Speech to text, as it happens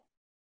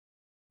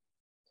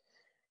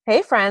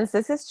Hey friends,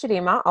 this is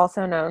Chidima,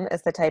 also known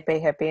as the Type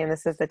A Hippie, and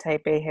this is the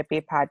Type A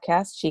Hippie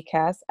podcast,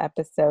 ChiCast,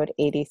 episode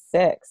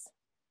 86.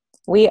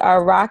 We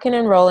are rocking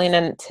and rolling,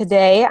 and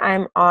today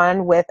I'm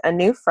on with a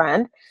new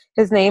friend.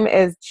 His name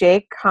is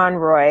Jake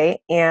Conroy,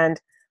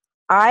 and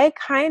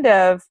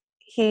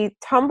he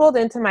tumbled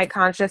into my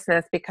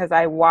consciousness because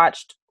I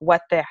watched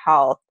What the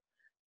Health,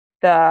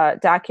 the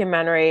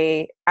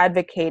documentary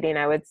advocating,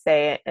 I would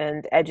say,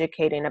 and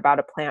educating about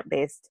a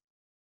plant-based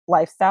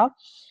lifestyle.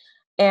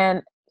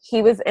 And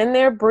he was in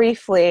there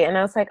briefly, and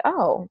I was like,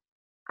 oh,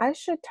 I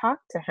should talk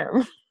to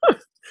him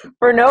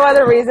for no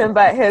other reason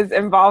but his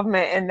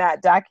involvement in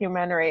that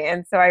documentary.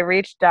 And so I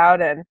reached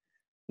out, and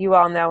you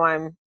all know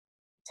I'm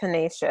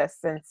tenacious.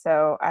 And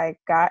so I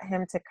got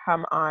him to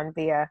come on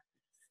via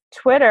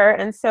Twitter.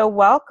 And so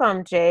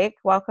welcome, Jake.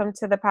 Welcome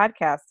to the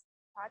podcast.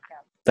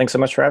 Thanks so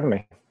much for having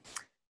me.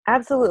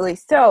 Absolutely.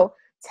 So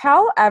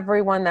tell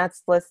everyone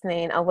that's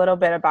listening a little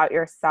bit about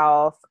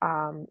yourself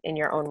in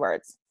your own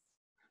words.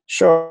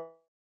 Sure.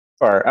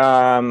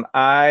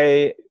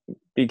 I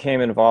became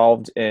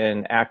involved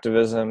in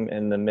activism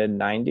in the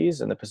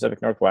mid-90s in the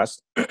Pacific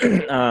Northwest.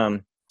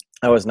 I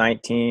was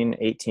 19,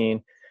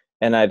 18,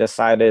 and I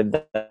decided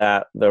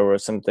that there were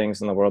some things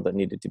in the world that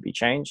needed to be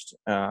changed,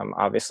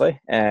 obviously.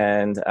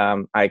 And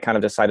I kind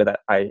of decided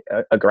that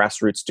a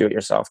grassroots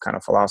do-it-yourself kind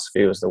of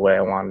philosophy was the way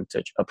I wanted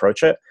to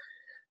approach it.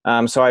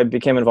 So I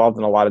became involved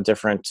in a lot of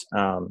different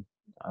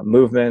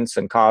movements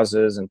and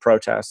causes and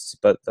protests,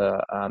 but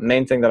the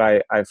main thing that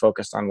I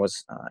focused on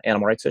was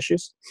animal rights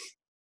issues.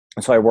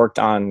 And so I worked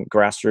on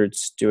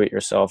grassroots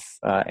do-it-yourself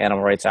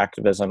animal rights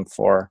activism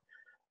for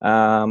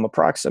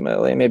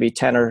approximately maybe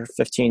 10 or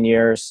 15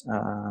 years.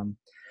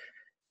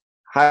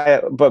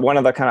 But one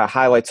of the kind of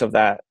highlights of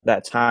that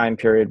time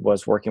period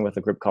was working with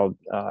a group called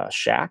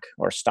SHAC,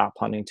 or Stop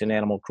Huntington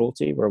Animal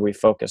Cruelty, where we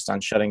focused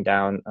on shutting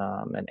down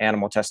an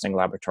animal testing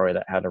laboratory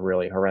that had a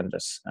really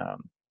horrendous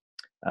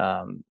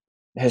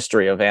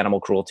history of animal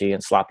cruelty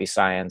and sloppy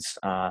science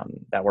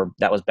that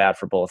was bad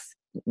for both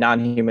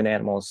non-human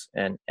animals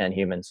and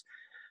humans.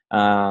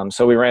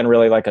 So we ran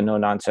really like a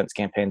no-nonsense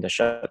campaign to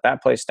shut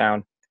that place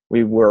down.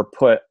 We were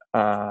put,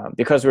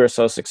 because we were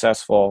so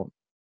successful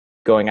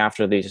going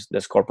after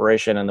this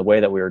corporation and the way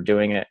that we were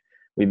doing it,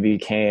 we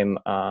became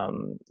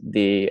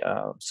the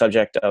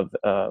subject of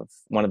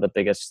one of the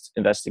biggest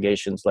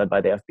investigations led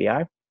by the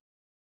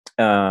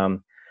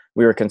FBI.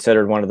 We were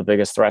considered one of the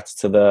biggest threats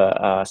to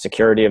the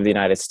security of the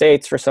United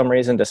States for some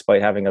reason,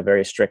 despite having a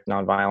very strict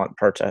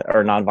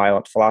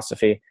nonviolent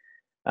philosophy.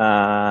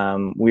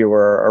 We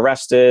were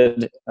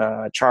arrested,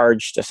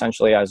 charged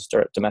essentially as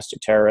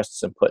domestic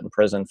terrorists, and put in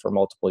prison for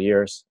multiple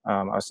years.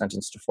 I was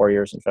sentenced to 4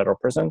 years in federal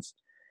prisons,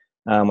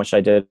 which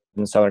I did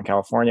in Southern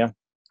California.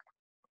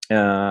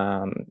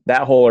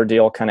 That whole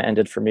ordeal kind of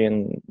ended for me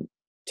in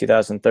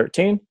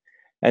 2013.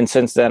 And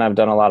since then, I've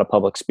done a lot of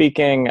public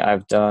speaking.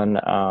 I've done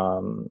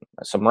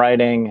some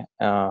writing,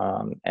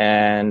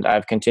 and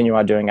I've continued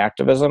on doing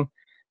activism.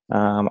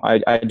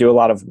 I do a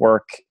lot of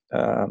work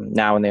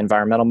now in the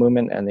environmental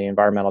movement and the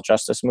environmental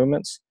justice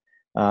movements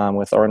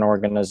with an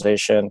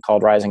organization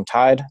called Rising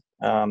Tide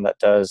that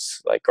does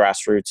like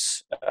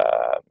grassroots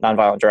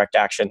nonviolent direct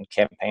action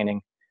campaigning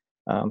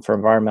for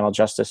environmental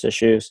justice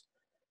issues.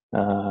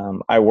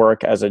 I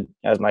work as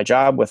my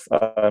job with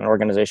an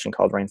organization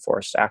called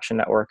Rainforest Action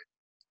Network.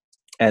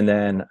 And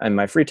then in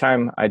my free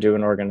time, I do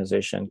an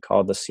organization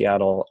called the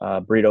Seattle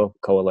Burrito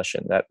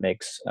Coalition that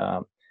makes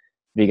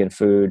vegan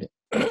food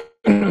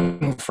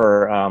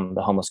for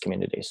the homeless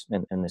communities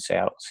in the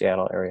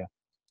Seattle area.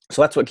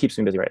 So that's what keeps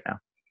me busy right now.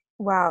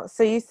 Wow.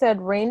 So you said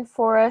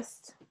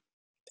Rainforest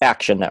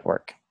Action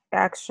Network.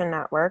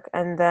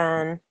 And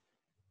then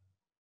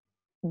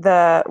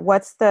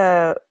what's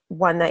the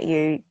one that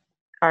you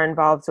are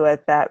involved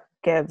with that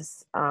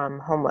gives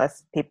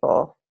homeless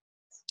people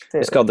food?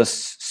 It's called the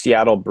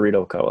Seattle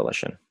Burrito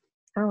Coalition.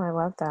 Oh, I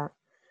love that.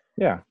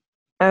 Yeah.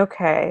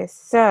 Okay,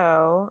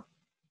 so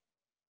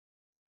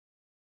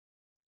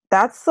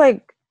that's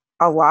like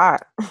a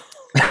lot.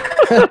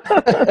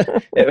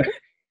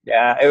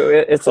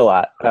 It's a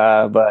lot,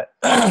 but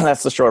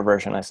that's the short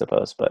version, I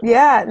suppose. But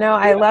yeah, no,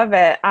 I love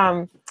it.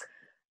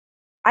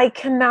 I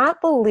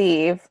cannot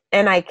believe,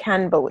 and I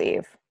can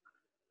believe.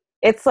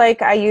 It's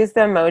like I use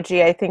the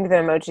emoji. I think the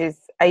emojis,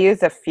 I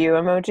use a few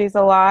emojis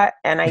a lot,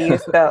 and I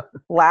use the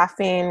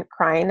laughing,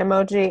 crying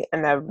emoji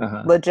and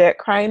the legit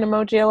crying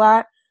emoji a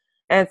lot.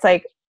 And it's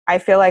like, I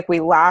feel like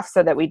we laugh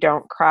so that we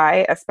don't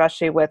cry,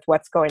 especially with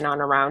what's going on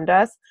around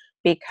us,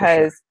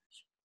 because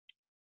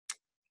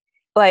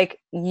like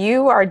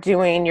you are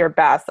doing your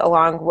best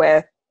along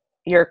with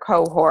your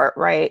cohort,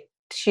 right,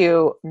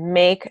 to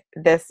make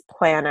this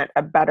planet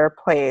a better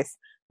place,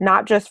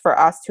 not just for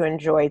us to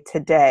enjoy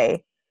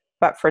today,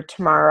 but for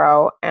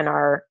tomorrow and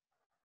our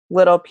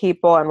little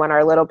people, and when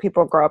our little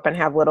people grow up and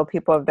have little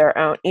people of their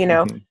own,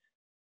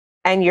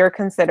 and you're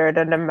considered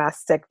a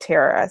domestic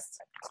terrorist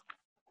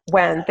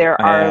when there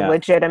are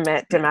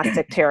legitimate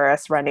domestic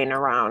terrorists running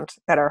around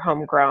that are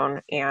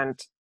homegrown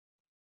and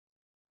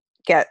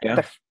get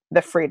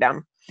the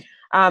freedom.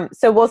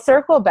 So we'll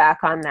circle back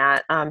on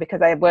that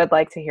because I would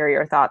like to hear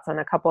your thoughts on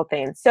a couple of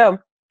things. So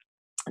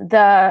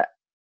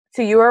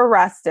you were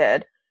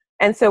arrested,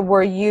 and so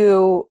were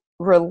you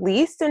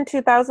released in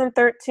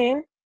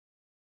 2013,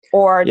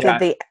 or did Yeah,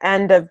 the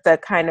end of the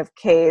kind of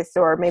case,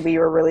 or maybe you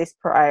were released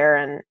prior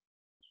and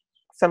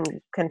some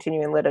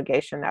continuing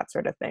litigation, that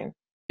sort of thing?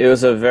 it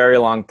was a very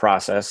long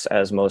process,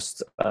 as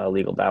most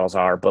legal battles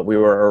are, but we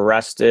were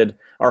arrested.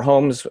 Our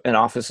homes and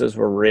offices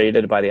were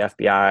raided by the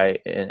FBI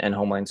and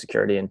Homeland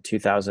Security in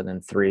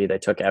 2003. They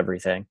took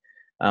everything.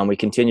 We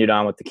continued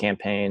on with the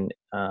campaign.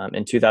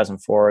 In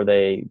 2004,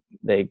 they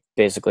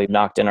basically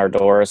knocked in our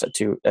doors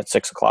at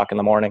 6 o'clock in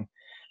the morning,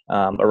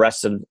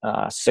 arrested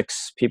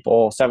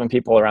 7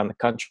 people around the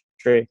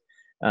country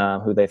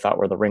who they thought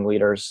were the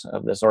ringleaders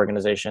of this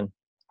organization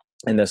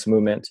in this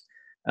movement.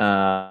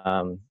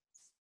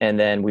 And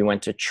then we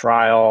went to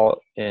trial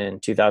in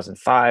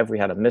 2005. We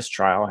had a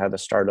mistrial. I had to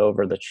start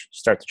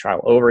the trial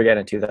over again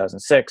in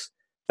 2006.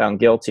 Found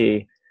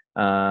guilty.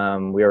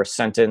 We were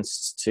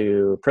sentenced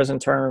to prison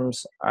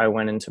terms. I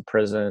went into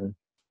prison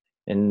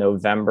in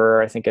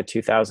November, I think, of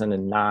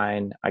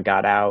 2009. I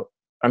got out.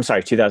 I'm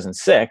sorry,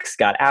 2006.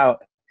 Got out.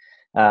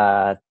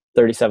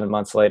 37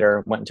 months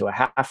later, went into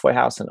a halfway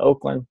house in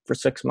Oakland for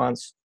 6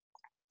 months.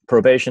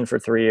 Probation for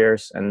 3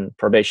 years, and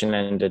probation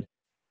ended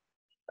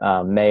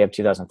May of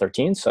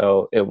 2013.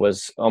 So it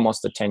was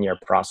almost a 10-year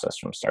process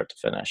from start to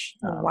finish.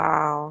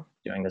 Wow.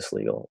 Doing this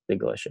legal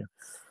issue.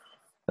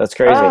 That's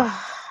crazy.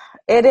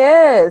 It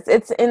is.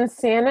 It's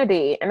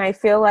insanity. And I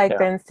feel like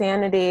the Yeah,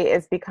 insanity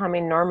is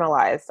becoming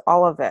normalized,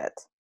 all of it,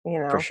 you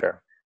for know?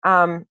 sure.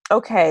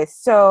 Okay.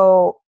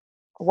 So,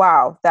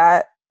 wow,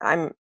 that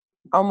I'm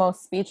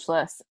almost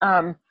speechless.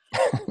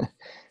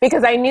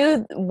 Because I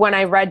knew when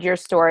I read your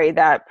story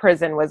that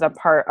prison was a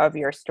part of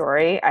your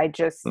story. I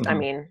Mm-hmm.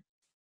 mean,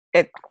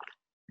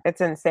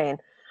 it's insane.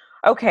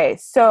 Okay.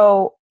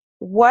 So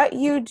what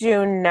you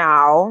do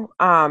now,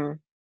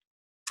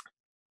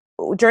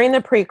 during the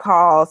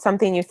pre-call,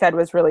 something you said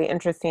was really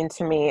interesting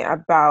to me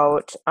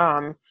about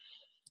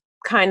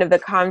kind of the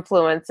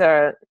confluence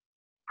of,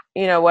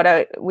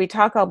 we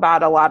talk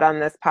about a lot on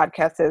this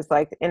podcast is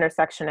like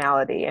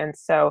intersectionality. And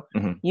so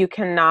Mm-hmm. you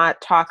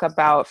cannot talk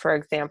about, for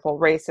example,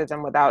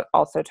 racism without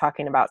also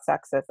talking about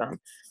sexism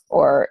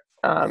or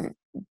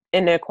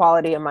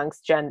inequality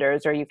amongst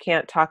genders, or you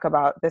can't talk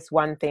about this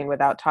one thing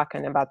without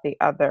talking about the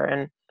other.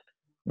 And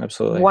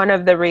Absolutely. one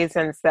of the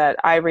reasons that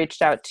I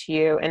reached out to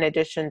you, in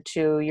addition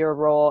to your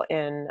role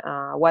in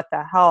What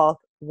the Health,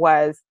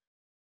 was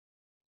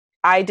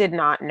I did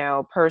not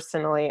know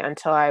personally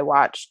until I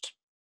watched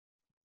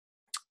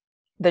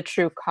The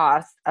True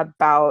Cost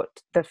about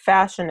the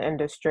fashion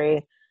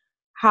industry,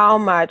 how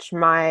much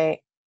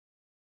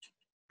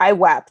I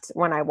wept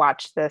when I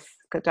watched this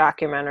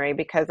documentary,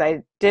 because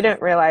I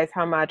didn't realize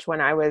how much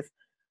when I was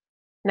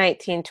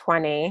 19,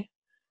 20,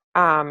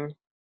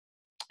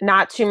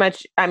 not too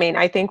much. I mean,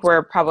 I think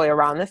we're probably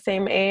around the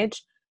same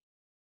age.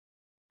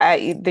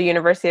 At the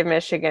University of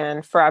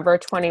Michigan, Forever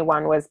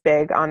 21 was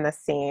big on the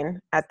scene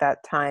at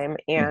that time.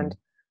 Mm-hmm. And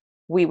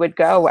we would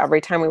go,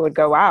 every time we would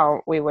go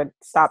out, we would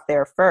stop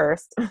there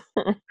first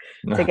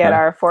to get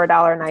our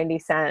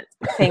 $4.90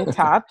 tank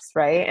tops,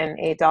 right? And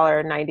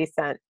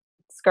 $8.90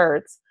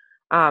 skirts.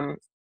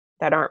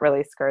 That aren't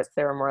really skirts.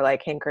 They were more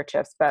like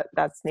handkerchiefs, but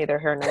that's neither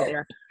here nor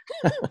there.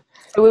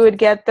 So we would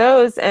get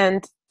those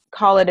and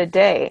call it a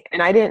day.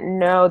 And I didn't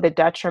know the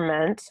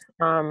detriment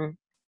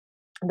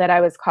that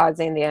I was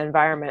causing the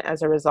environment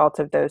as a result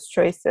of those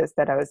choices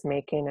that I was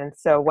making. And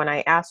so when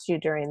I asked you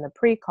during the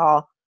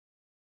pre-call,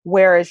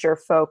 where is your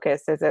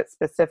focus? Is it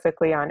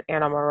specifically on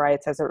animal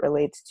rights as it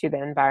relates to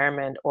the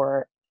environment,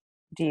 or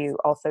do you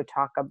also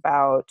talk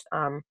about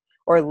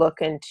or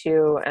look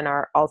into and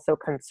are also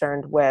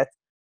concerned with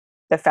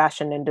the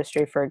fashion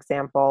industry, for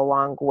example,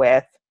 along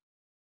with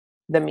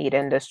the meat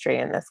industry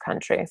in this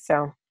country?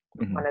 So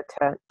Mm-hmm. wanted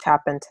to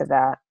tap into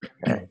that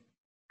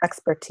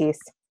expertise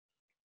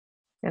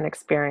and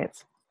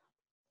experience.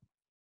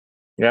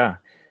 Yeah.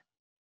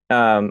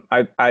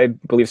 I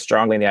believe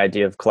strongly in the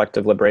idea of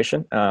collective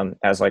liberation.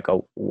 As like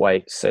a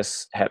white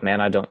cis het man,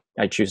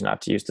 I choose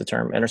not to use the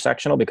term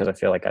intersectional because I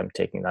feel like I'm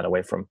taking that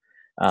away from,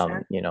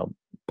 Sure.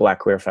 Black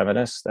queer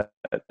feminists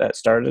that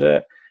started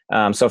it.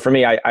 So for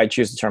me, I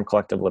choose the term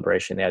collective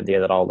liberation, the idea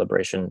that all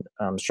liberation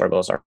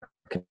struggles are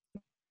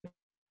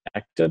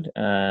connected,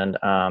 and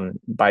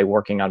by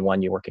working on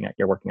one, you're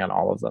working on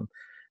all of them.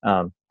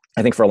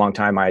 I think for a long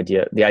time,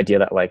 the idea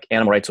that like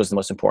animal rights was the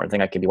most important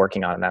thing I could be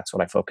working on, and that's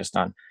what I focused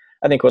on,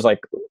 I think was like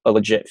a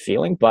legit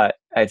feeling. But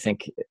I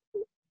think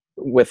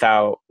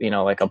without,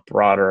 like a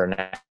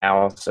broader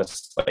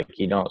analysis, like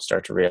you don't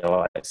start to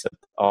realize that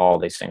all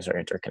these things are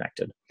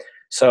interconnected.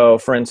 So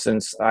for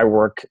instance,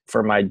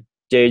 for my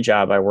day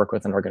job, I work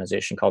with an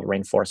organization called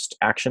Rainforest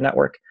Action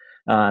Network.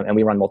 And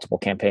we run multiple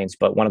campaigns,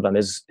 but one of them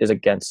is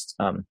against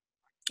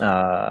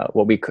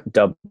what we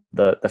dub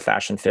the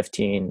fashion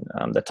 15,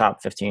 the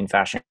top 15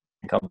 fashion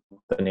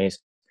companies,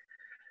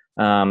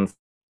 for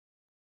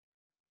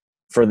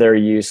their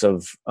use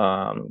of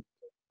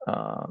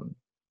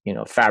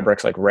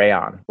fabrics like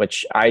rayon,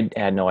 which I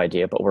had no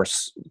idea, but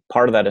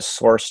part of that is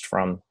sourced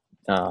from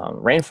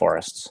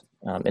rainforests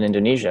in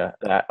Indonesia.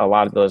 That a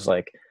lot of those,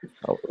 like,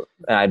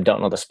 I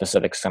don't know the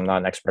specifics, I'm not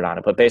an expert on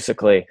it, but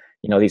basically,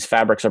 these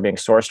fabrics are being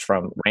sourced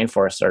from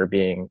rainforests that are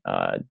being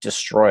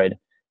destroyed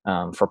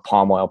for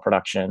palm oil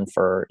production,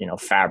 for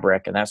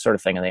fabric and that sort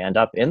of thing, and they end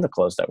up in the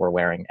clothes that we're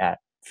wearing at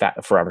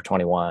Forever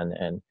 21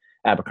 and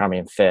Abercrombie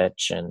and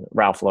Fitch and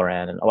Ralph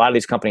Lauren. And a lot of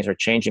these companies are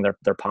changing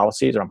their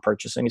policies on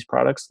purchasing these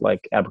products,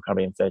 like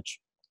Abercrombie and Fitch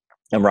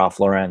and Ralph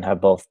Lauren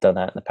have both done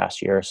that in the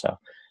past year or so.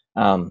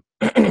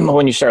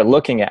 When you start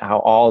looking at how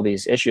all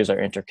these issues are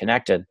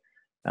interconnected,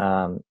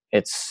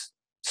 it's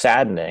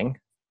saddening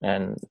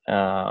and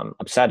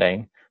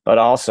upsetting, but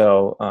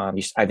also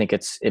I think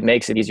it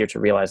makes it easier to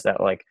realize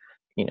that, like,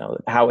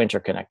 how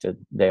interconnected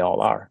they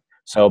all are.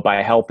 So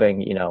by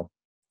helping,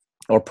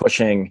 or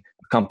pushing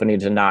a company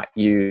to not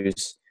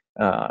use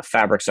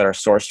fabrics that are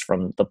sourced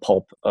from the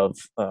pulp of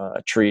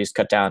trees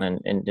cut down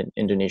in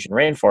Indonesian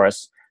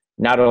rainforests,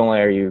 not only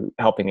are you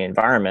helping the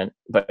environment,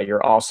 but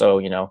you're also,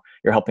 you're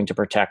helping to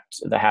protect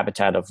the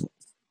habitat of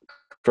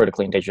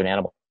critically endangered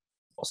animals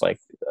like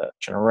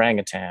an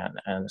orangutan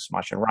and the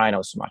Sumatran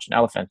rhino, Sumatran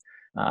elephant,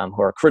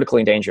 who are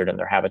critically endangered and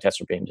their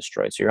habitats are being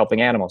destroyed. So you're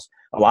helping animals.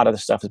 A lot of the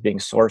stuff is being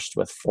sourced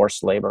with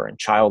forced labor and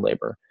child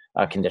labor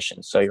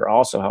conditions. So you're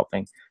also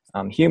helping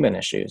human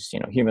issues,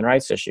 human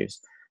rights issues.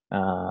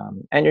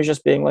 And you're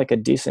just being like a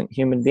decent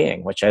human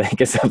being, which I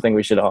think is something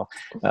we should all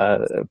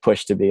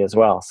push to be as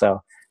well.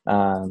 So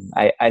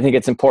I think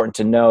it's important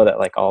to know that,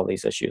 like, all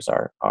these issues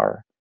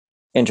are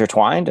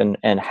intertwined,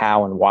 and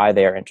how and why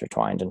they are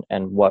intertwined,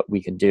 and what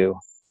we can do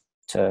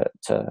to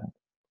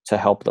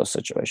help those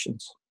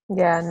situations.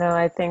 Yeah, no,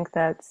 I think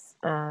that's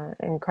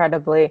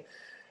incredibly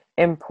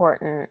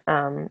important.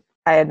 I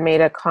had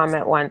made a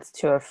comment once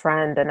to a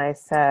friend, and I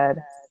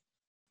said,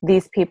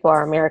 these people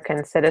are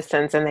American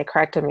citizens, and they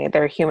corrected me,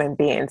 they're human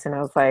beings. And I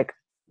was like,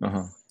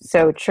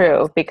 so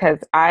true, because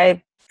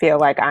I feel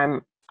like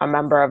I'm a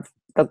member of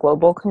the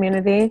global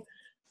community.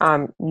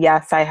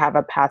 Yes, I have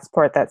a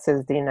passport that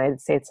says the United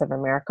States of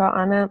America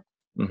on it.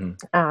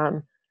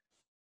 And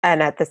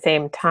at the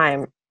same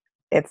time,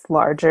 it's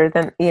larger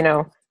than,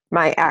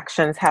 my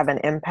actions have an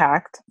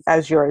impact,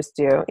 as yours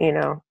do.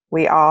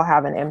 We all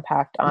have an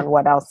impact on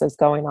what else is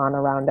going on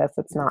around us.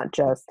 It's not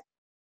just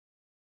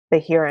the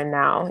here and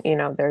now,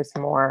 there's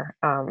more.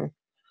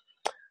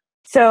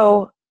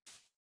 So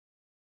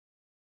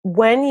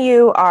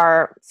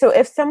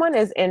if someone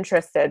is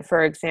interested,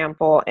 for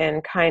example,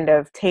 in kind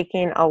of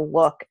taking a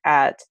look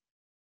at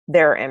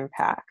their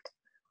impact,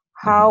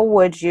 how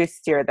would you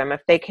steer them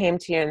if they came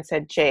to you and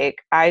said, Jake,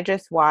 I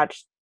just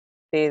watched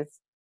these,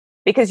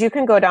 because you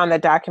can go down the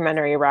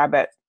documentary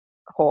rabbit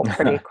hole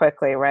pretty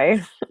quickly,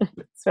 right?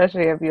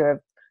 Especially if you have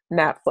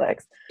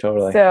Netflix.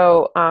 Totally.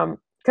 So,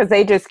 because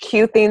they just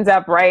cue things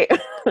up, right?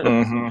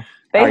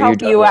 They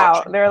help you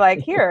out. They're like,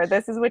 here,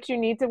 this is what you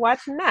need to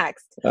watch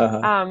next.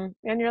 And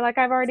you're like,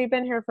 I've already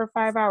been here for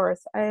 5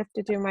 hours. I have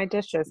to do my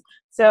dishes.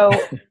 So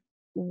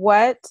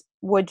what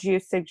would you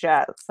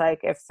suggest?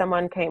 Like, if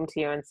someone came to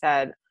you and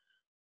said,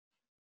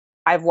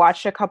 I've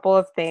watched a couple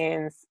of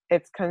things,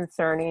 it's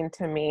concerning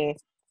to me.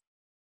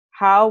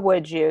 How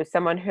would you,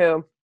 someone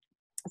who,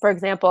 for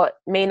example,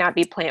 may not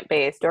be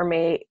plant-based or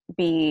may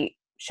be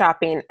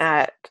shopping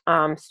at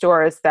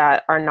stores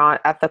that are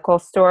not ethical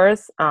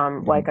stores,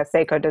 like a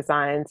Seiko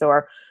Designs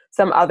or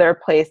some other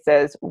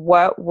places,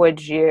 what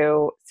would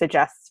you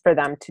suggest for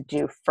them to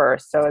do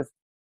first so as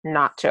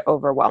not to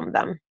overwhelm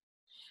them?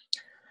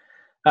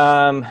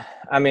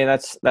 I mean,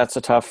 that's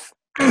a tough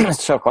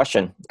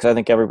question, because I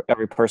think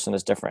every person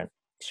is different.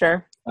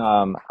 Sure.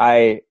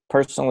 I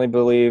personally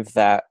believe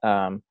that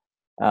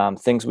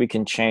things we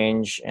can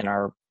change in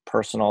our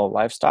personal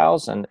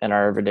lifestyles and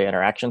our everyday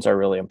interactions are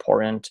really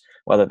important,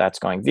 whether that's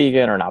going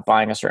vegan or not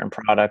buying a certain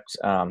product,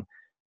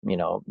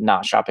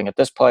 not shopping at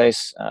this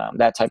place,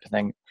 that type of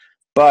thing.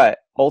 But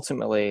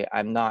ultimately,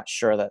 I'm not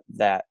sure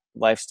that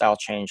lifestyle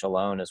change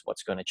alone is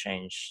what's going to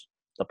change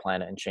the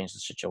planet and change the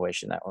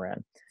situation that we're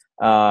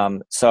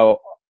in. So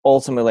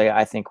ultimately,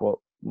 I think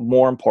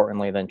more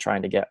importantly than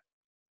trying to get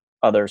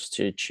others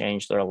to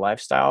change their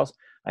lifestyles,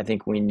 I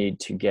think we need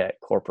to get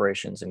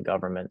corporations and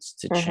governments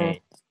to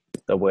change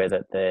the way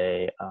that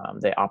they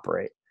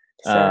operate.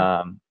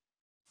 Sure.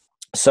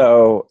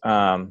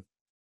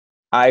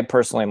 I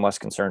personally am less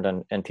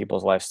concerned in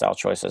people's lifestyle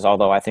choices,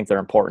 although I think they're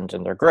important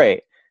and they're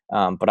great.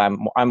 But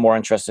I'm more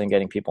interested in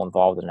getting people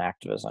involved in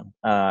activism.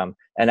 And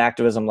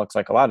activism looks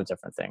like a lot of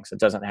different things. It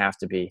doesn't have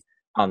to be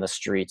on the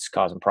streets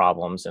causing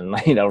problems and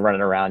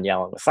running around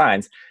yelling with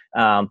signs.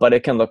 But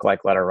it can look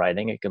like letter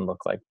writing. It can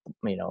look like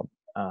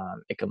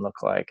it can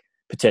look like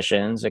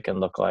petitions. It can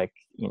look like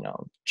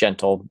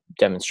gentle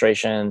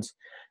demonstrations.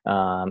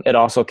 It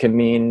also can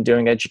mean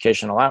doing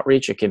educational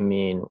outreach. It can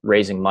mean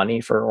raising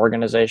money for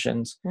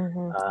organizations.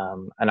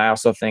 And I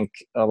also think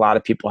a lot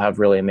of people have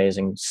really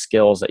amazing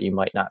skills that you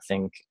might not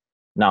think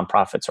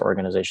nonprofits or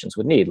organizations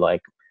would need.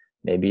 Like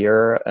maybe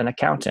you're an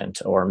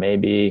accountant, or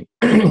maybe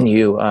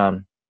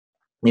you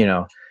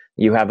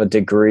you have a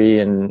degree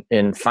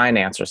in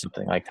finance or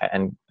something like that.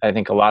 And I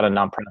think a lot of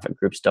nonprofit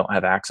groups don't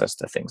have access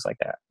to things like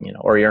that,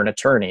 or you're an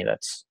attorney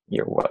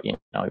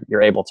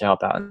you're able to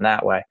help out in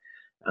that way.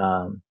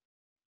 And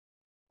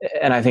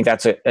I think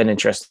that's an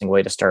interesting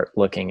way to start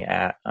looking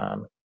at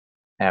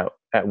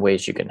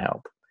ways you can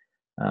help.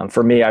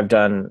 For me, I've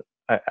done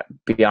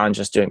beyond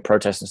just doing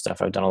protests and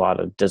stuff. I've done a lot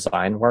of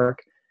design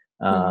work.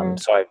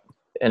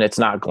 And it's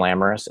not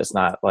glamorous. It's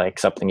not like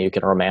something you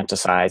can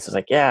romanticize. It's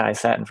like, yeah, I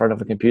sat in front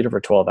of a computer for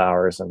 12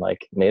 hours and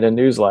like made a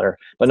newsletter,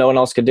 but no one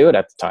else could do it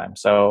at the time.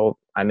 So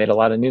I made a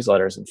lot of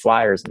newsletters and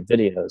flyers and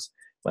videos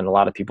when a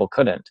lot of people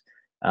couldn't.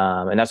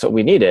 And that's what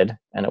we needed.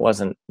 And it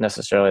wasn't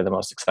necessarily the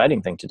most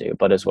exciting thing to do,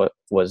 but is what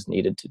was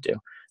needed to do.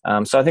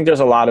 So I think there's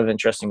a lot of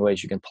interesting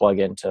ways you can plug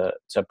into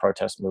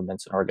protest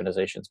movements and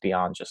organizations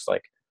beyond just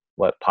like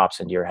what pops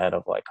into your head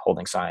of like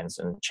holding signs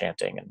and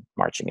chanting and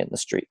marching in the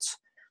streets.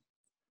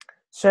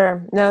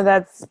 Sure. No,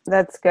 that's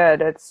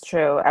good. It's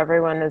true.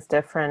 Everyone is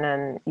different,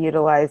 and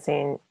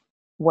utilizing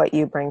what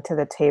you bring to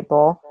the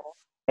table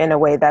in a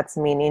way that's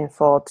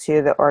meaningful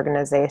to the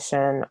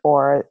organization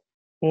or,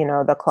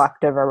 the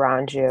collective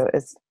around you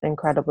is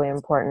incredibly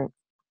important.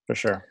 For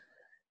sure.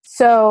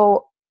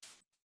 So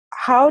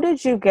how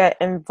did you get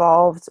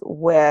involved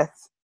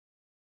with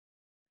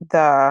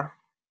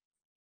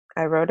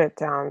I wrote it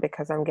down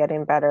because I'm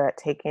getting better at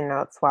taking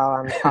notes while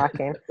I'm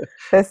talking.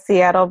 The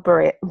Seattle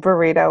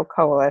Burrito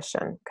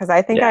Coalition, because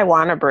I think I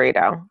want a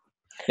burrito.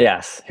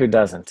 Yes, who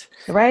doesn't?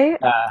 Right?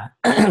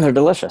 They're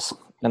delicious,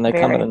 and they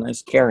come in a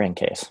nice carrying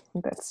case.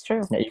 That's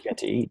true. That you get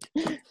to eat.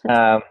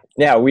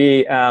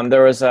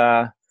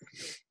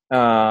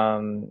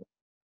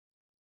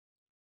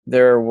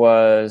 There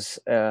was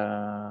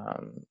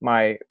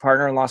my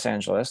partner in Los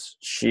Angeles.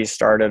 She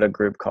started a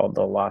group called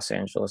the Los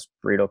Angeles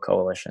Burrito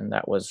Coalition.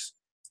 That was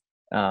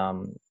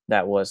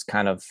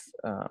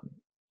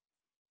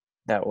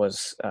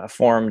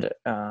formed,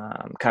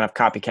 kind of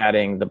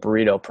copycatting the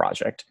Burrito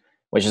Project,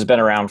 which has been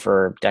around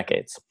for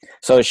decades.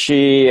 So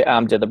she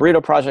did the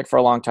Burrito Project for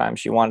a long time.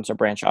 She wanted to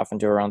branch off and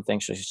do her own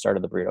thing, so she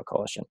started the Burrito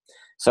Coalition.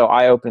 So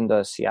I opened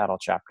the Seattle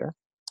chapter,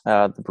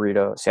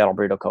 the Seattle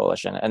Burrito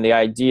Coalition, and the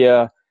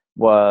idea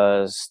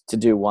was to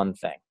do one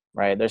thing,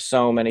 right? There's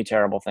so many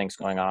terrible things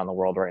going on in the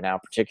world right now,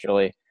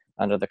 particularly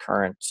under the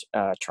current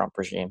Trump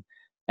regime.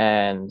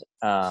 And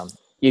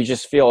you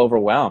just feel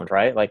overwhelmed,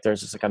 right? Like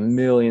there's just like a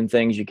million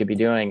things you could be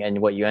doing, and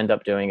what you end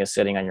up doing is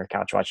sitting on your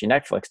couch watching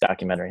Netflix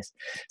documentaries.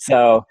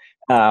 So,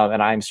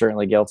 and I'm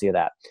certainly guilty of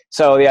that.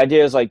 So the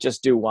idea is like,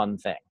 just do one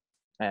thing.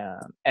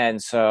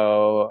 And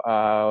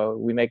so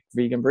we make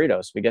vegan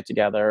burritos. We get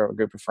together, a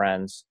group of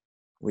friends,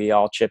 we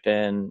all chip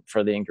in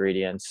for the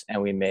ingredients,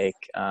 and we make,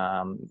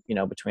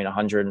 between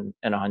 100 and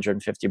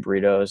 150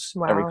 burritos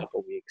every couple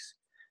of weeks.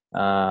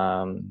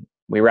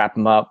 We wrap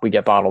them up. We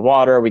get bottled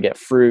water. We get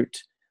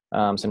fruit.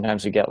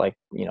 Sometimes we get like,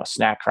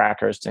 snack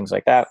crackers, things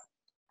like that.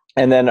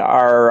 And then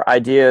our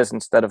idea is,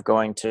 instead of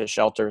going to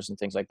shelters and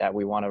things like that,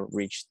 we want to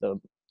reach the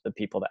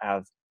people that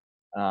have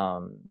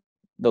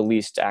the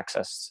least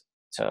access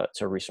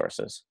to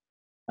resources.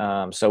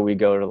 So we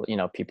go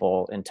to,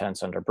 people in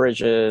tents under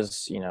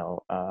bridges,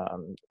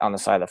 on the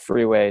side of the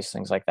freeways,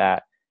 things like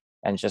that.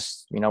 And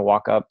just,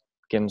 walk up,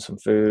 give them some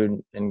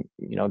food, and,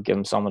 give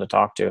them someone to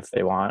talk to if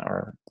they want,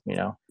 or,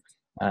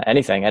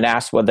 anything, and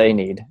ask what they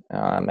need.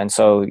 And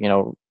so,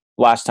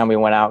 last time we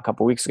went out a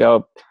couple weeks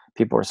ago,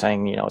 people were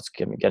saying, it's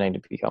getting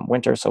to become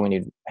winter. So we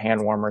need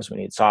hand warmers, we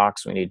need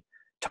socks, we need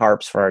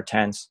tarps for our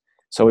tents.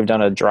 So we've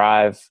done a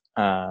drive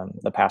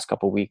the past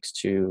couple of weeks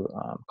to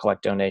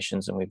collect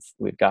donations, and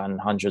we've gotten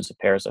hundreds of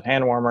pairs of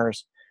hand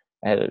warmers,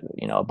 and,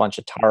 a bunch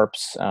of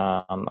tarps,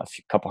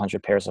 couple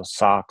hundred pairs of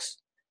socks,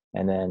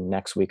 and then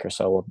next week or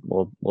so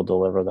we'll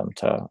deliver them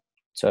to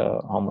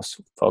homeless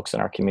folks in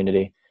our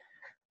community.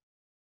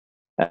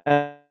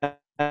 And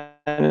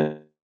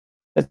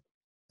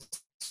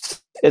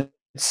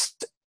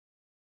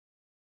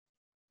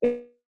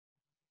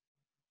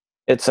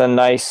it's a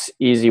nice,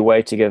 easy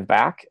way to give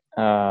back.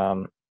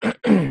 And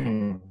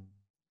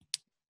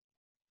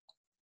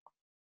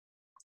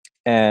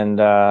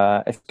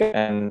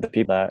the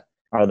people that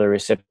are the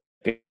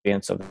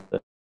recipients of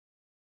the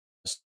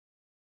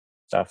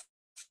stuff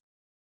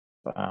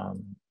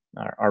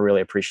are really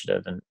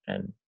appreciative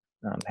and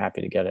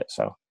happy to get it.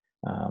 So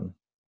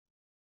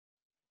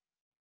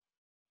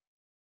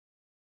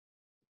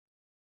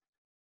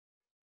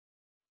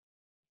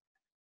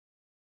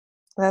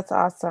that's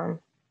awesome.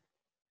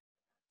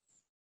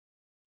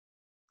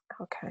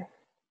 Okay.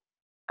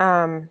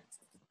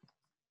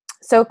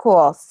 So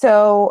cool.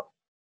 So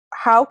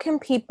how can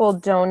people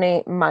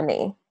donate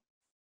money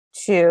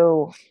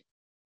to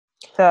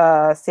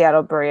the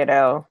Seattle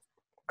Burrito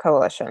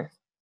Coalition?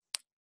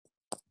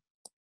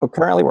 Well,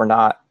 currently we're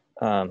not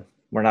a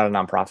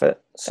nonprofit,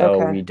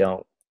 so we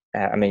don't.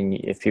 I mean,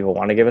 if people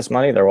want to give us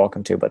money, they're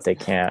welcome to, but they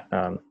can't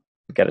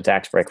get a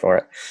tax break for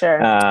it. Sure.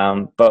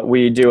 But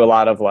we do a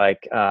lot of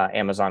like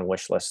Amazon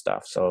wish list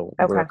stuff. So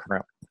we're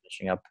currently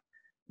finishing up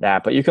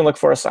that. But you can look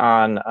for us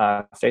on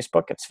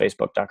Facebook. It's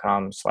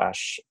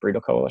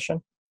facebook.com/Burrito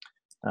Coalition.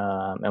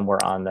 and we're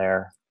on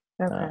there.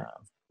 Okay.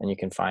 And you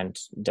can find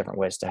different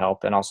ways to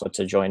help, and also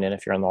to join in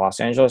if you're in the Los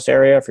Angeles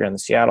area, if you're in the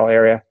Seattle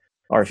area,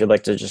 or if you'd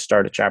like to just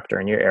start a chapter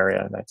in your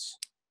area. That's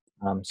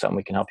something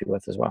we can help you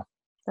with as well.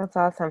 That's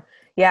awesome.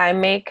 Yeah, I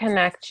may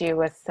connect you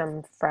with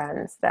some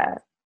friends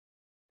that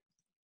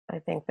I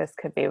think this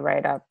could be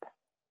right up.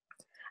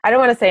 I don't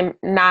want to say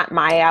not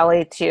my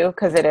alley too,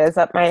 because it is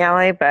up my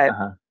alley, but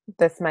Uh-huh.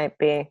 this might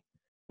be,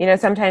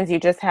 sometimes you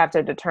just have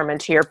to determine,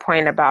 to your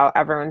point about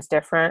everyone's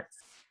different,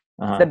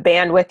 the Uh-huh.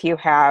 bandwidth you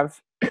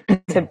have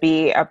to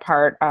be a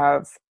part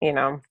of,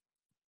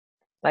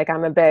 like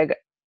I'm a big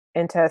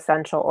into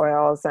essential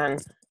oils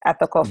and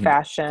ethical Mhm.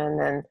 fashion.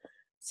 And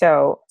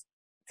so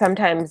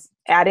sometimes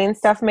adding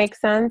stuff makes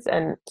sense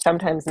and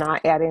sometimes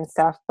not adding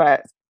stuff,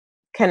 but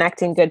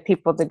connecting good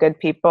people to good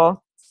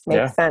people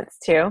Yeah, makes sense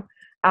too.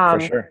 for Um,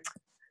 sure.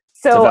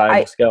 It's a so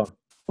valuable skill.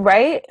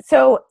 right.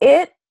 So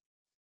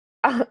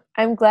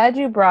I'm glad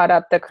you brought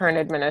up the current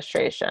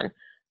administration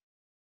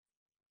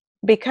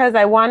because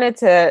I wanted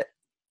to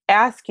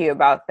ask you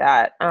about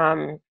that.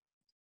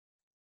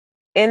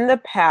 In the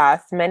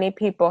past, many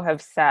people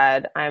have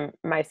said, I'm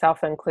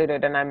myself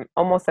included, and I'm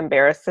almost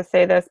embarrassed to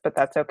say this, but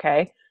that's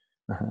okay.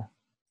 Uh-huh.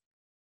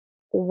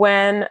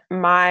 When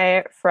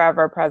my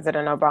forever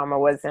President Obama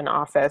was in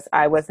office,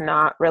 I was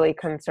not really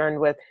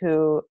concerned with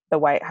who the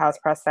White House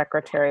press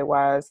secretary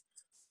was,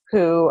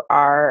 who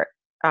are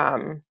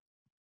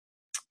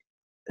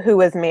who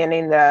was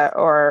manning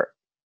or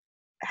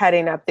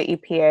heading up the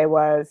EPA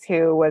was,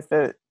 who was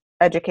the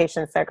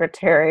education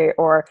secretary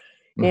or,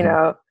 you Mm-hmm.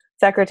 know,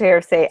 secretary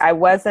of state. I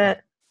wasn't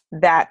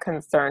that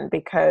concerned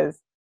because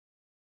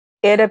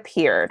it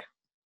appeared,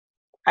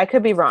 I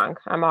could be wrong,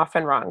 I'm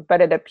often wrong,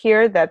 but it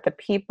appeared that the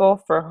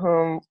people for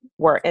whom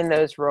were in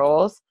those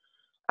roles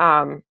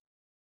um,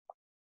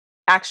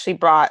 actually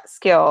brought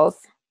skills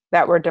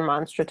that were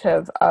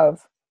demonstrative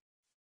of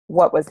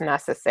what was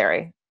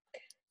necessary.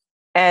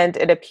 And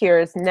it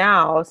appears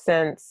now,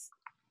 since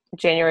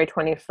January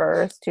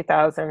 21st,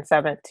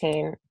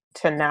 2017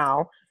 to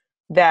now,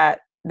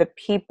 that the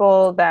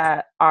people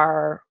that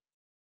are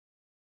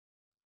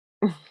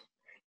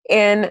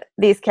in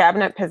these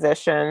cabinet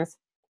positions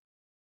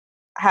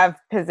have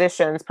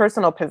positions,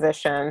 personal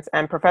positions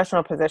and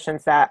professional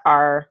positions that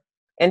are,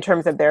 in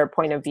terms of their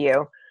point of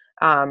view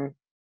um,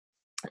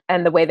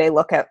 and the way they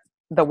look at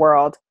the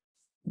world,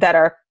 that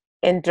are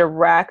in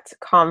direct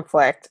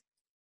conflict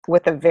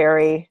with the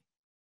very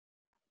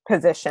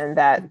position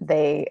that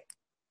they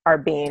are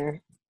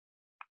being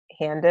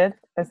handed.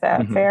 Is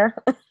that Mm-hmm. fair?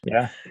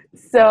 Yeah.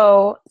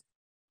 So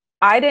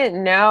I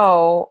didn't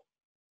know.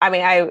 I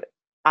mean,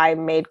 I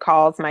made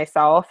calls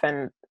myself,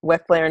 and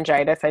with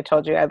laryngitis, I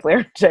told you I had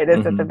laryngitis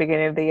at the Mm-hmm.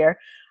 beginning of the year.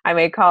 I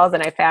made calls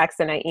and I faxed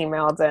and I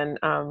emailed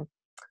and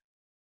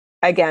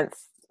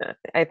against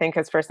I think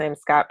his first name is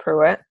Scott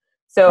Pruitt. Uh-huh.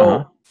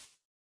 So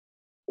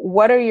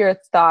what are your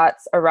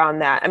thoughts around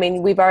that? I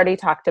mean, we've already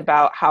talked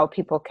about how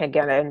people can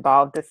get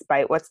involved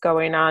despite what's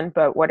going on,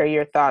 but what are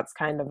your thoughts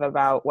kind of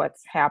about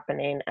what's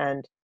happening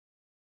and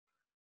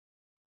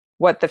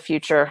what the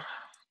future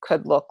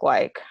could look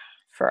like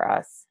for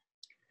us?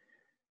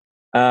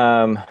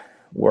 Um,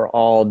 we're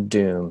all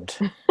doomed.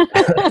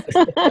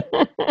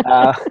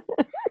 uh,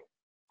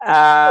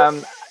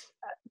 um,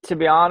 to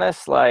be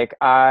honest, like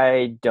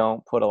I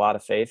don't put a lot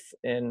of faith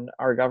in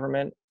our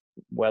government,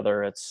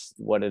 whether it's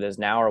what it is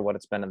now or what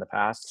it's been in the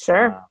past.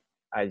 Sure.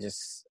 I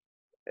just,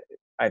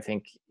 I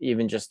think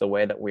even just the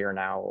way that we are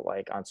now,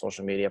 like on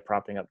social media,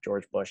 propping up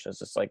George Bush is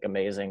just like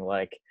amazing,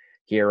 like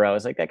hero.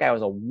 It's like that guy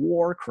was a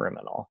war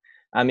criminal.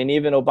 I mean,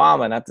 even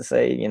Obama, not to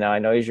say, I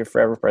know he's your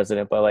forever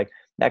president, but like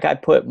that guy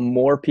put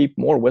more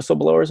people, more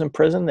whistleblowers in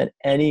prison than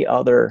any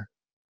other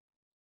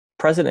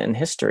president in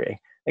history.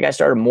 The guy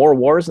started more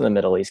wars in the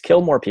Middle East,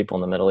 killed more people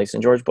in the Middle East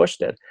than George Bush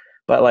did.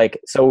 But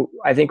like, so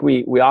I think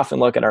we often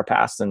look at our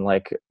past and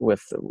like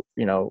with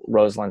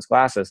rose lens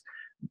glasses,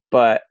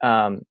 but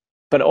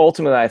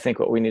ultimately I think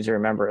what we need to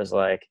remember is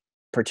like,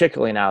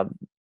 particularly now,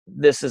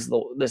 this is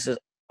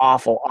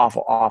awful,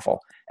 awful, awful,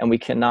 and we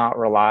cannot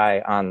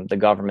rely on the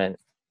government,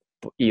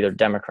 either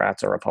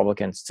Democrats or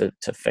Republicans, to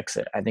fix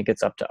it. I think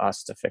it's up to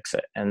us to fix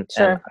it, and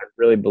Sure. I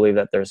really believe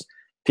that there's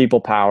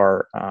people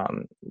power.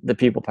 The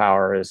people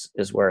power is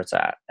where it's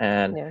at,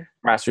 and Yeah.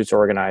 grassroots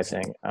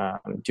organizing,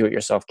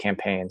 do-it-yourself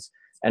campaigns,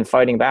 and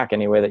fighting back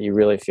any way that you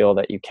really feel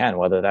that you can,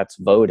 whether that's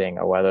voting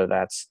or whether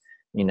that's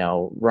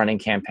running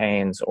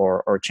campaigns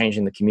or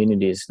changing the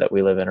communities that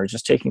we live in, or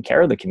just taking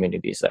care of the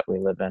communities that we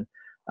live in.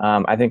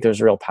 I think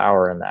there's real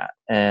power in that,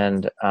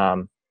 and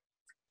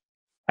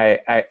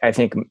I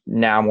think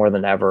now more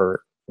than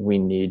ever we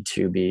need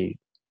to be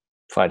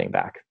fighting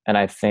back. And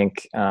I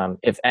think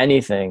if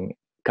anything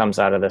comes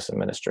out of this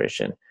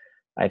administration,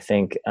 I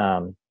think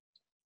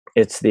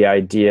it's the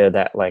idea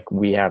that like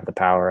we have the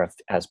power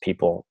as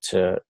people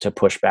to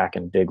push back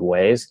in big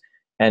ways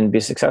and be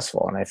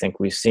successful. And I think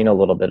we've seen a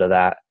little bit of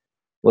that,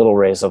 little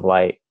rays of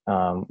light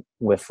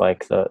with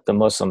like the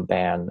Muslim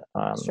ban.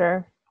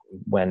 Sure.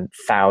 When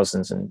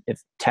thousands and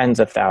if tens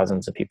of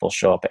thousands of people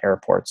show up at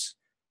airports,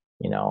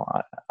 you know,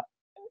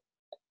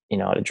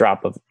 at a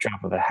drop of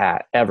a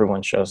hat,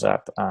 everyone shows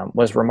up,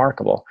 was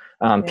remarkable.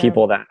 Yeah.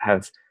 People that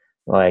have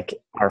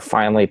are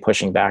finally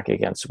pushing back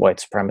against white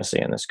supremacy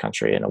in this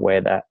country in a way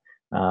that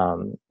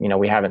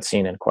we haven't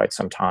seen in quite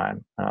some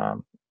time.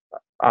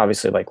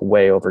 Obviously,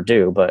 way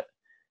overdue, but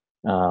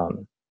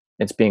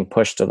it's being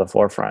pushed to the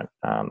forefront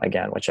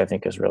again, which I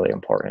think is really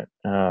important.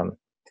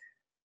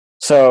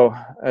 So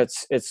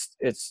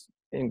it's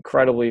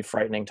incredibly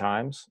frightening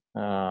times,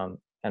 and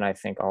I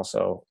think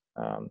also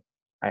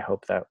I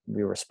hope that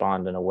we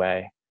respond in a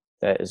way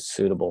that is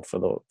suitable for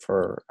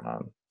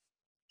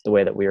the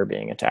way that we are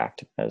being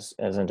attacked as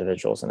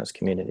individuals and as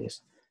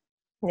communities.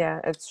 Yeah,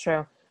 it's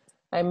true.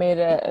 I made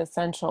an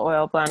essential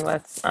oil blend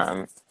with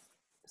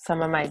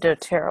some of my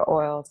doTERRA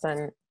oils,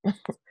 and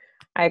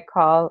I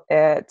call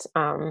it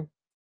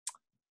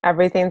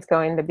everything's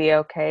going to be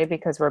okay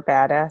because we're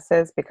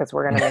badasses because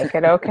we're going to make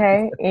it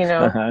okay,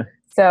 Uh-huh.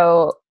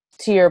 So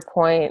to your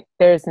point,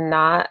 there's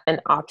not an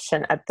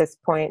option at this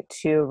point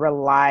to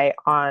rely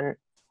on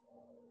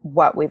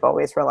what we've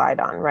always relied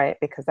on, right?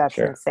 Because that's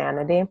Sure.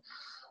 insanity.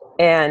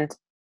 And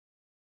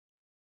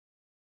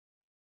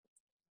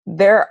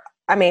there,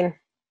 I mean,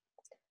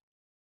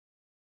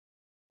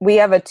 we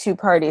have a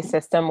two-party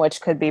system,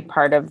 which could be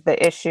part of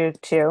the issue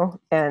too,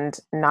 and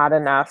not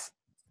enough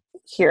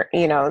here,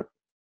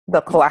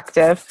 the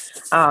collective.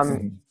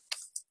 Mhm.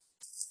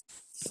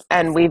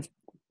 And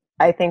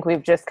I think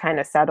we've just kind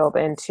of settled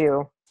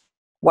into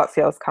what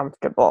feels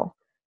comfortable.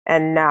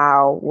 And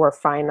now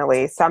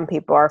some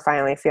people are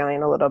finally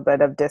feeling a little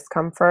bit of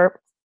discomfort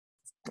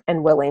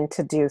and willing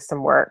to do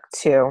some work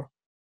to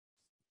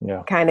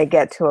Yeah. kind of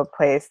get to a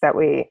place that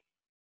we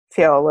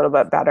feel a little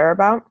bit better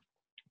about.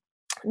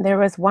 There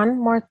was one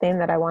more thing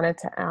that I wanted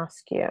to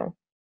ask you.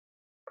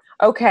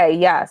 Okay,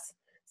 yes.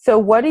 So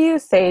what do you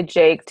say,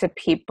 Jake, to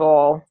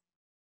people?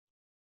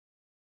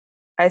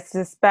 I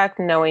suspect,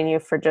 knowing you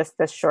for just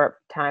this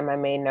short time, I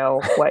may know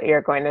what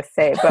you're going to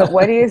say, but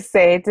what do you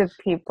say to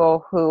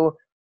people who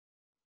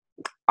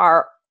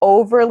are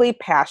overly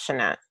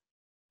passionate,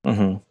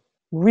 Hmm.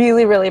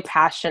 really, really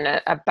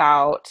passionate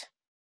about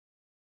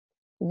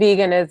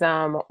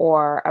veganism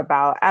or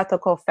about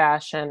ethical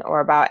fashion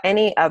or about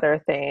any other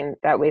thing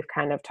that we've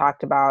kind of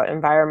talked about,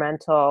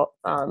 environmental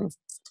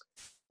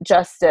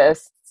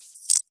justice,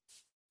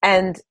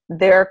 and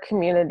their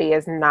community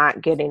is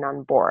not getting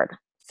on board?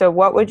 So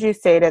what would you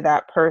say to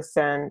that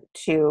person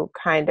to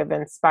kind of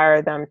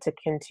inspire them to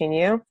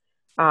continue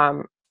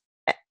um,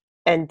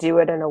 and do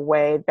it in a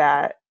way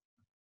that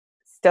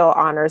still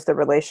honors the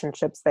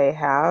relationships they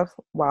have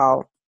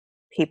while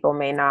people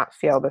may not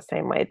feel the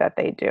same way that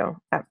they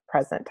do at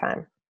present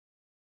time?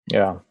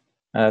 Yeah,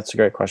 that's a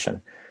great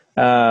question.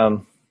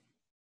 Um,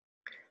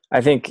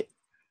 I think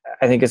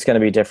it's going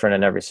to be different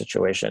in every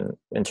situation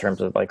in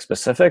terms of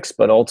specifics,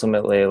 but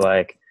ultimately,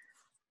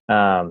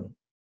 um,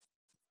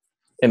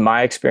 in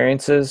my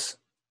experiences,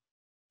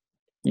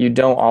 you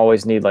don't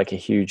always need a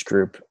huge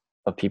group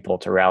of people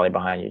to rally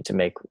behind you to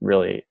make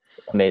really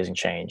amazing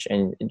change.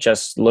 And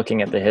just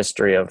looking at the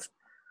history of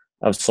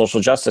social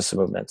justice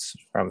movements,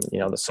 from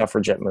the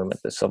suffragette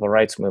movement, the civil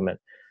rights movement,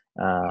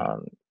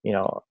 um, you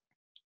know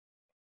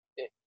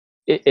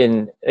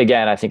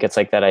again, I think it's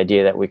that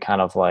idea that we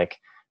kind of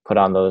put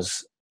on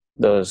those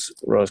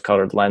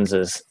rose-colored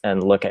lenses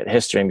and look at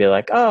history and be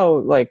like,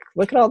 oh,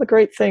 look at all the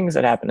great things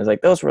that happened.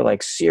 It's those were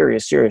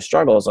serious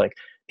struggles.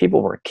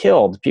 People were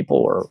killed,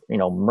 people were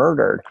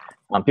murdered,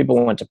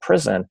 people went to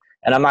prison.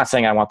 And I'm not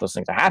saying I want those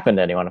things to happen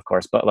to anyone, of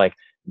course, but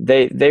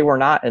they were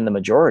not in the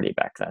majority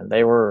back then.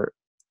 They were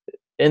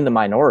in the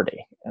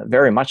minority,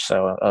 very much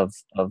so,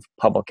 of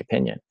public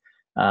opinion.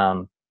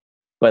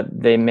 But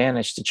they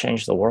managed to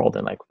change the world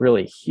in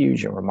really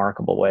huge and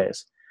remarkable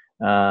ways.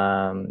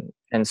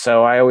 And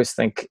so I always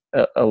think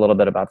a little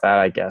bit about that,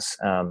 I guess.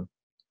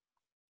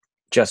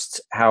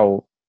 Just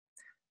how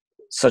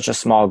such a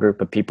small group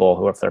of people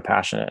who, if they're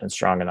passionate and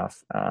strong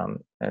enough,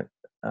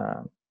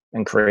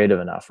 and creative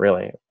enough,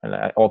 really,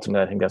 and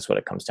ultimately I think that's what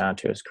it comes down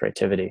to, is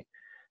creativity,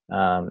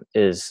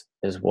 is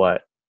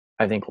what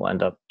I think will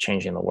end up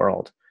changing the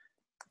world.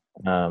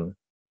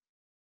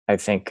 I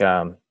think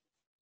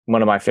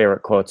one of my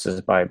favorite quotes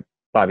is by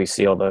Bobby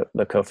Seale,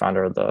 the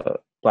co-founder of the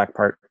Black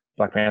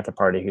Panther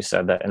Party, who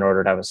said that in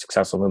order to have a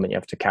successful movement, you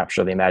have to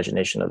capture the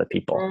imagination of the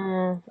people.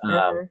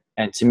 Mm-hmm.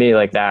 And to me,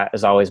 that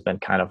has always been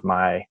kind of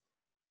my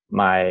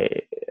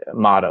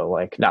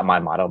motto, not my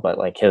motto, but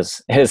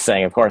his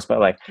saying, of course, but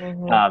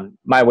Mm-hmm.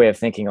 my way of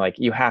thinking,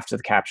 you have to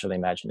capture the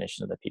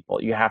imagination of the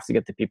people. You have to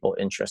get the people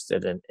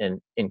interested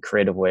in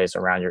creative ways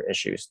around your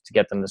issues, to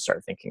get them to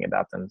start thinking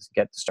about them, to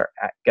get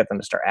them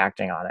to start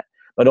acting on it.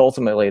 But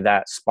ultimately,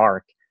 that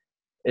spark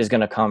is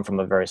going to come from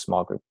a very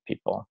small group of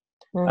people.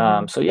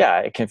 Mm-hmm. So yeah,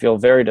 it can feel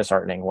very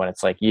disheartening when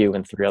it's you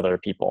and three other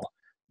people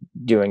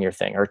doing your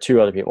thing, or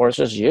two other people, or it's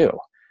just you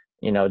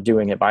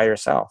doing it by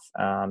yourself.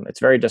 It's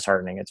very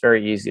disheartening. It's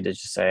very easy to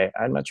just say,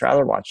 I'd much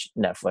rather watch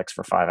Netflix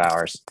for 5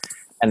 hours.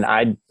 And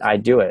I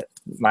do it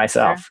Sure.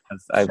 myself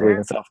because I believe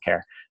in Sure.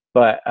 self-care.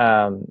 But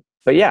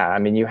yeah, I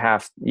mean, you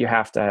have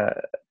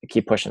to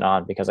keep pushing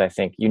on, because I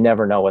think you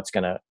never know what's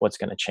gonna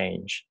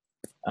change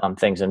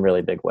things in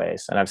really big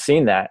ways. And I've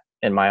seen that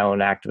in my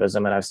own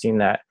activism, and I've seen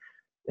that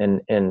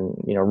in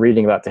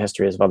reading about the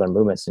histories of other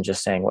movements and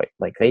just saying, wait,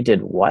 like they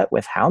did what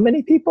with how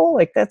many people?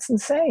 Like that's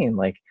insane.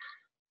 Like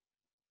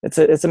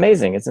it's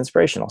amazing. It's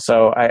inspirational.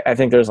 So I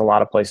think there's a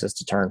lot of places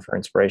to turn for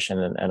inspiration,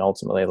 and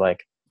ultimately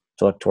like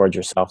to look towards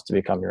yourself to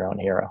become your own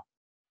hero.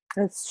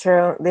 That's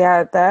true.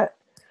 Yeah, that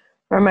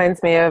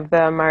reminds me of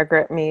the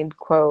Margaret Mead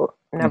quote,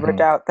 never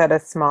doubt that a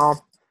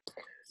small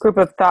group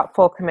of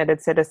thoughtful,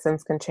 committed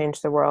citizens can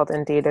change the world.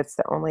 Indeed, it's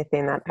the only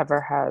thing that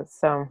ever has.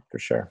 So For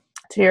sure.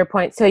 to your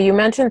point, so you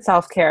mentioned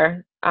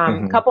self-care.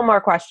 Couple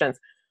more questions.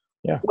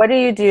 Yeah. What do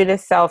you do to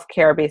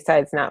self-care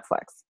besides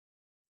Netflix?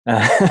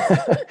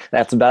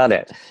 That's about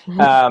it.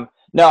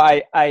 No,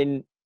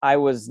 I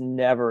was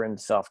never in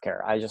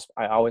self-care.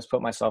 I always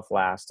put myself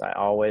last. I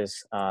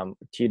always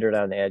teetered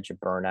on the edge of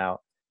burnout.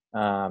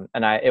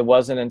 And it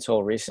wasn't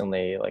until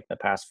recently, like the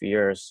past few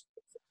years,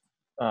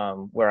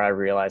 where I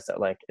realized that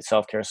like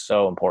self-care is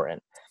so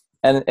important.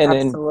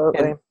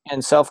 Absolutely.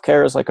 And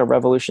self-care is like a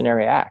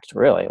revolutionary act,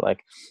 really.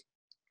 Like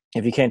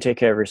if you can't take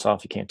care of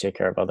yourself, you can't take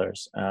care of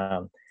others.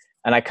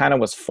 And I kind of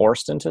was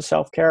forced into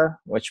self-care,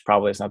 which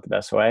probably is not the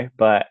best way,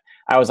 but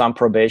I was on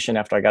probation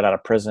after I got out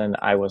of prison.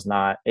 I was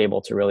not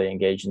able to really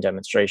engage in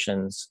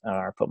demonstrations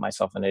or put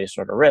myself in any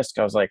sort of risk.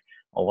 I was like,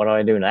 well, what do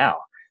I do now?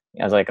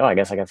 I was like, oh, I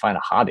guess I can find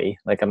a hobby.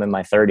 Like I'm in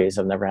my 30s.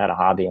 I've never had a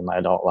hobby in my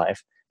adult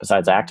life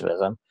besides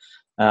activism.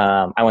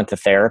 I went to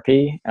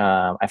therapy.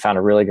 I found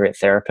a really great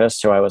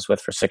therapist who I was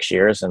with for 6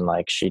 years, and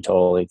like she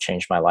totally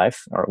changed my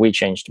life, or we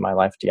changed my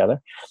life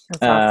together.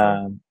 That's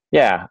awesome.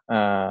 Yeah.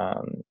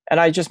 And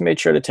I just made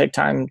sure to take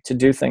time to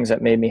do things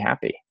that made me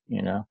happy,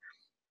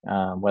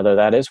 whether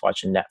that is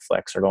watching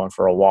Netflix or going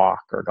for a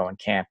walk or going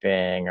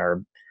camping,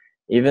 or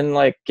even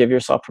like give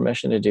yourself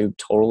permission to do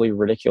totally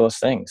ridiculous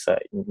things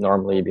that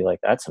normally you'd be like,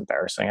 that's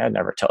embarrassing. I'd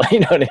never tell you,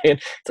 know what I mean?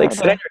 It's like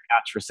sit on your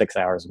couch for 6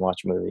 hours and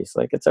watch movies.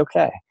 Like it's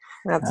okay.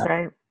 That's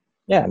right.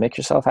 Yeah. Make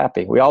yourself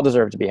happy. We all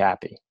deserve to be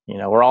happy.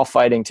 We're all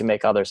fighting to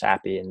make others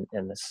happy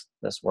in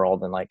this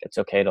world. And like, it's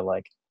okay to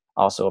like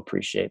also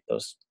appreciate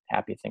those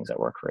happy things that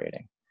we're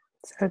creating.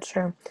 So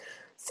true.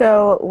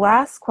 So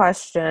last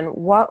question,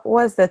 what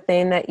was the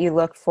thing that you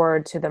looked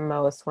forward to the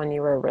most when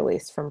you were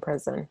released from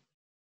prison?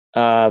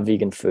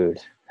 Vegan food.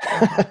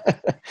 I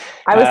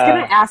was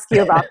going to ask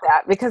you about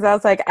that because I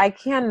was like, I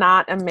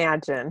cannot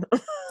imagine.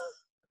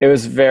 It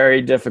was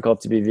very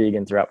difficult to be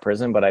vegan throughout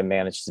prison, but I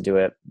managed to do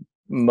it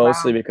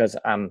mostly Wow. because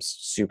I'm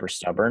super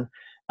stubborn.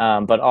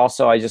 But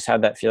also I just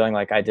had that feeling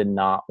like I did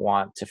not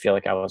want to feel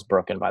like I was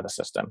broken by the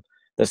system.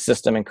 The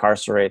system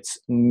incarcerates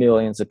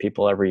millions of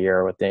people every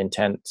year with the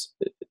intent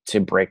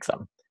to break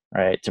them,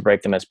 right? To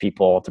break them as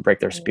people, to break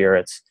their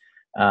spirits.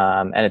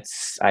 And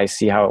I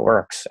see how it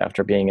works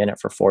after being in it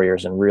for 4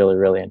 years in really,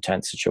 really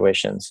intense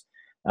situations.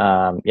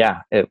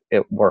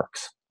 It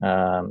works.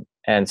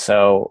 And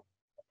so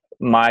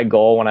my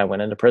goal when I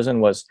went into prison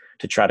was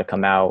to try to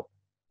come out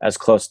as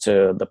close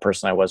to the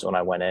person I was when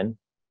I went in.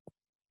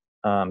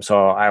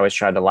 So I always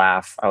tried to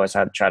laugh. I always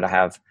had to try to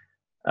have,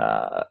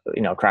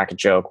 crack a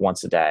joke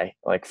once a day,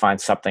 like find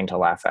something to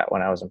laugh at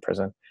when I was in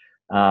prison.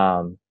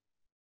 And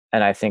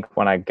I think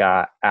when I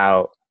got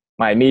out,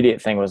 my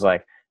immediate thing was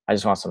like, I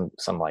just want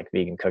some like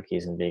vegan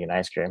cookies and vegan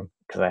ice cream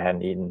because I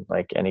hadn't eaten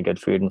like any good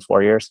food in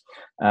 4 years.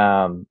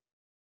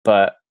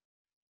 But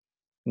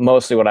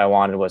mostly what I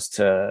wanted was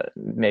to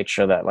make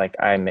sure that like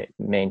I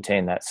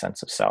maintain that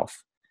sense of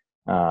self,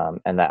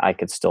 and that I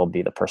could still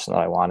be the person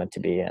that I wanted to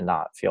be and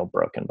not feel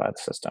broken by the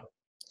system.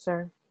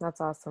 Sure. That's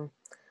awesome.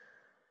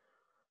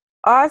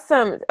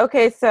 Awesome.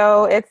 Okay,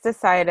 so it's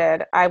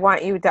decided. I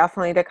want you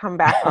definitely to come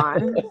back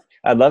on.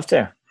 I'd love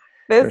to,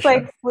 for This sure.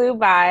 like flew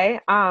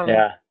by.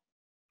 Yeah.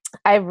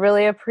 I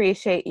really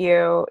appreciate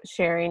you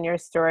sharing your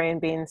story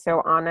and being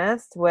so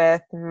honest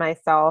with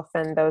myself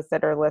and those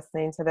that are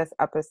listening to this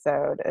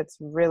episode. It's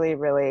really,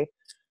 really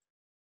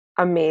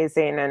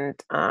amazing. And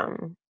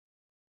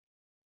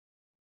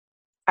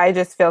I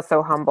just feel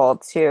so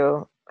humbled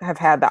to have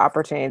had the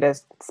opportunity to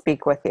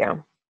speak with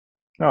you.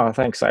 Oh,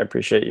 thanks. I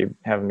appreciate you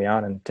having me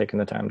on and taking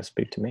the time to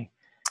speak to me.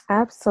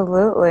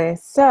 Absolutely.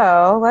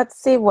 So let's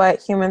see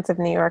what Humans of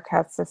New York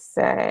has to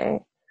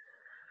say.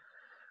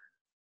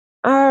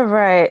 All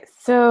right.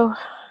 So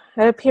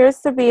it appears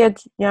to be a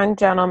young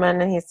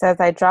gentleman, and he says,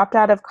 I dropped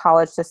out of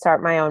college to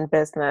start my own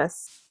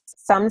business.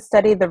 Some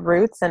study the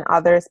roots and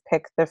others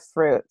pick the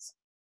fruits.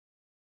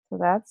 So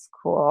that's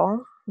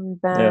cool. And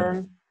Yeah.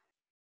 then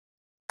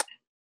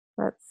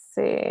let's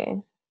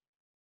see.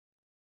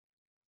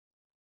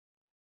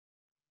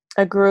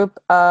 A group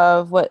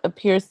of what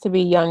appears to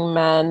be young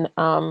men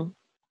and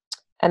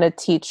a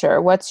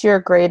teacher. What's your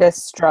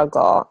greatest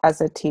struggle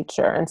as a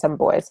teacher? And some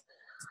boys.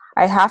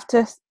 I have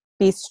to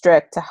be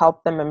strict to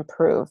help them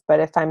improve, but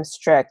if I'm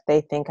strict,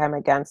 they think I'm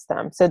against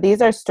them. So these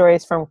are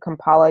stories from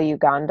Kampala,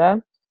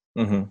 Uganda.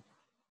 Mm-hmm.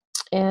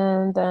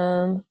 And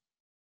then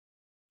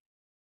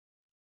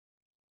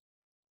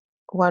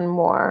one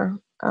more.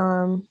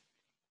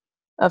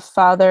 A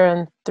father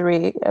and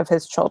 3 of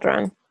his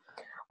children.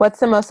 What's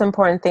the most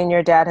important thing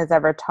your dad has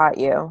ever taught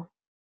you?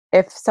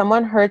 If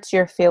someone hurts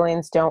your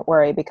feelings, don't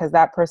worry, because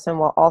that person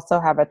will also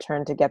have a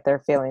turn to get their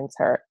feelings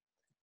hurt.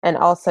 And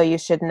also, you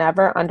should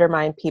never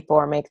undermine people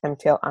or make them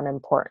feel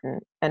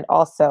unimportant. And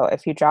also,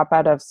 if you drop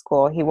out of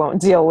school, he won't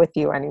deal with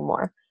you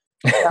anymore.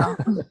 So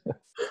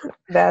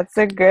that's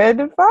a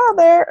good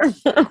father.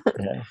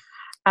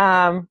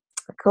 Yeah.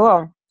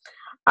 Cool.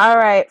 All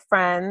right,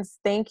 friends.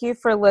 Thank you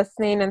for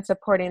listening and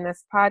supporting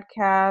this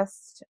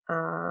podcast.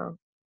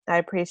 I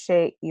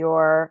appreciate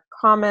your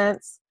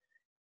comments,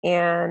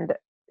 and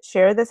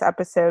share this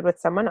episode with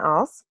someone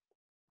else.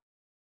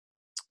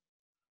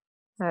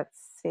 Let's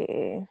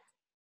see.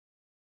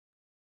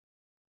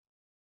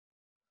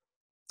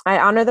 I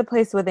honor the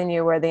place within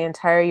you where the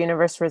entire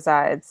universe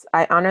resides.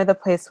 I honor the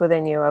place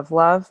within you of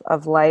love,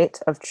 of light,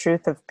 of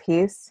truth, of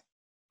peace.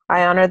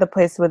 I honor the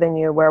place within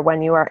you where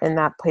when you are in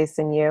that place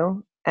in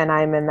you, and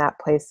I'm in that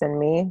place in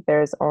me,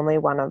 there is only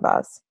one of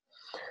us.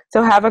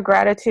 So have a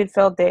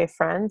gratitude-filled day,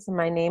 friends.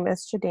 My name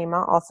is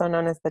Chidima, also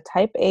known as the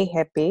Type A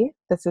Hippie.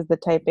 This is the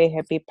Type A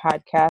Hippie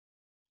podcast.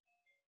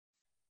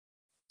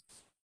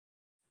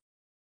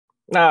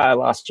 I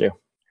lost you.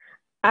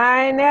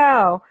 I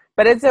know,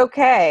 but it's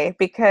okay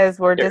because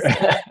we're just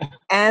gonna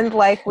end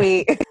like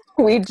we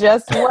we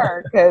just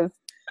were, because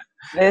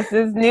this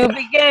is new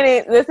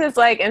beginning. This is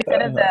like,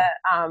 instead of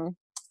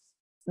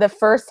the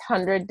first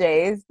 100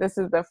 days, this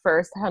is the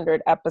first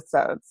 100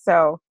 episodes.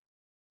 So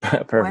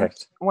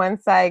Perfect.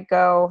 once I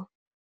go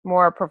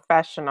more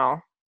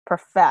professional,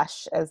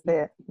 profesh, as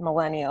the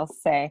millennials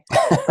say,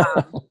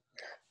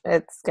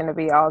 it's gonna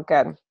be all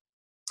good.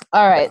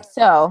 All right,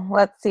 so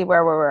let's see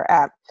where we were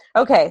at.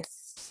 Okay,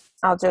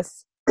 I'll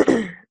just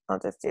I'll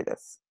just do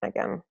this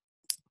again.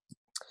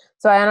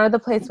 So I honor the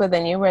place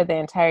within you where the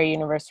entire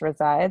universe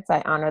resides.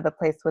 I honor the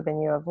place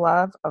within you of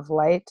love, of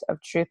light,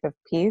 of truth, of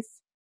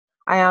peace.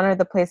 I honor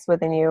the place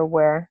within you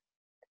where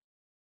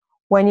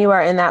when you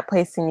are in that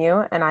place in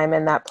you and I'm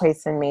in that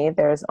place in me,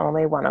 there's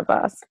only one of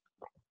us.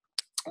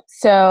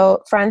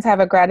 So friends, have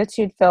a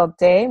gratitude-filled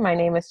day. My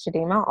name is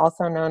Chidima,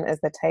 also known as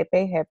the Type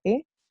A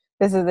Hippie.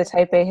 This is the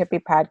Type A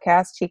Hippie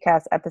podcast,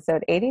 ChiCast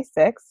episode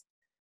 86.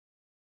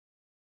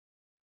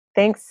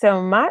 Thanks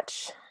so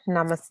much.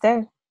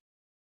 Namaste.